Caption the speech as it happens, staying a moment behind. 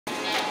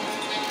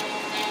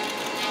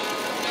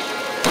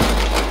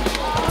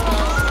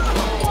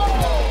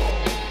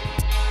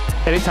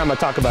Anytime I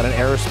talk about an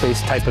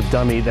aerospace type of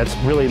dummy, that's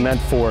really meant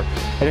for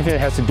anything that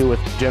has to do with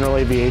general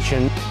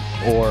aviation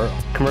or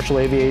commercial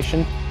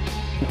aviation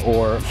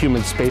or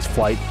human space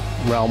flight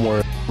realm,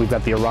 where we've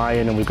got the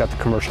Orion and we've got the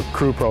commercial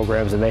crew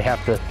programs, and they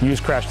have to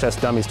use crash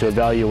test dummies to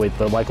evaluate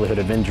the likelihood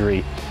of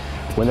injury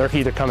when they're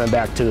either coming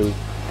back to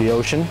the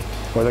ocean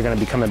or they're going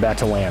to be coming back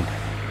to land.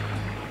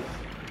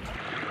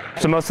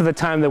 So most of the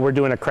time that we're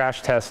doing a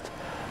crash test,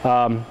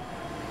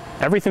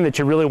 everything that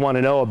you really want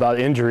to know about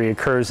injury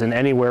occurs in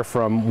anywhere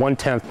from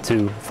 1/10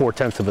 to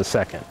 4/10 of a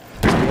second.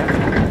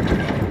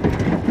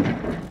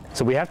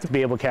 So we have to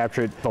be able to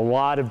capture a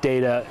lot of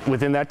data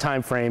within that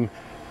time frame.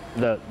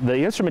 The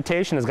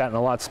instrumentation has gotten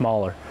a lot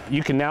smaller.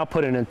 You can now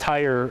put an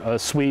entire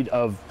suite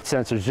of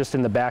sensors just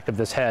in the back of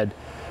this head,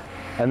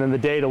 and then the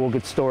data will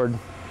get stored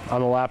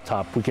on the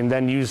laptop. We can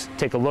then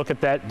take a look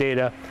at that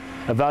data,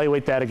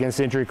 evaluate that against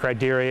injury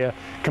criteria,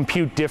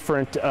 compute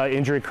different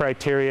injury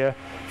criteria.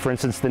 For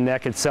instance, the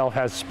neck itself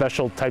has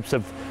special types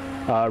of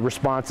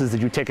responses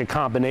that you take a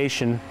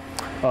combination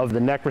of the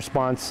neck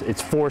response,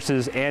 its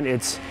forces, and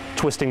its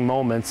twisting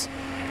moments,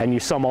 and you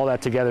sum all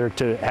that together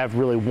to have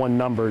really one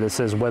number that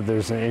says whether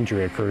there's an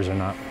injury occurs or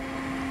not.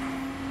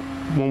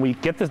 When we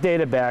get this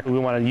data back, we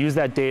want to use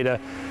that data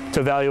to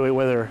evaluate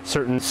whether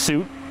certain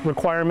suit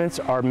requirements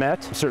are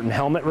met, certain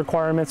helmet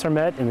requirements are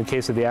met in the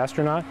case of the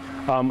astronaut.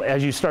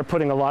 As you start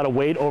putting a lot of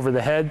weight over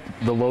the head,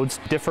 the loads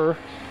differ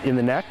in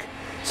the neck,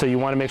 so you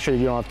want to make sure that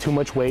you don't have too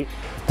much weight.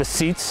 The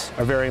seats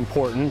are very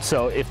important,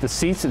 so if the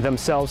seats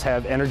themselves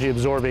have energy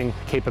absorbing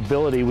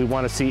capability, we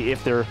want to see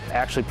if they're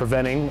actually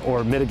preventing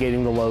or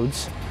mitigating the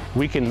loads.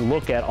 We can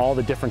look at all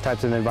the different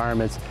types of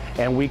environments,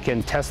 and we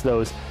can test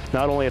those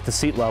not only at the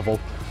seat level,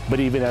 but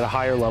even at a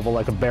higher level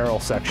like a barrel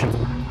section.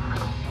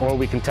 Or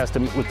we can test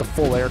them with the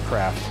full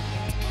aircraft.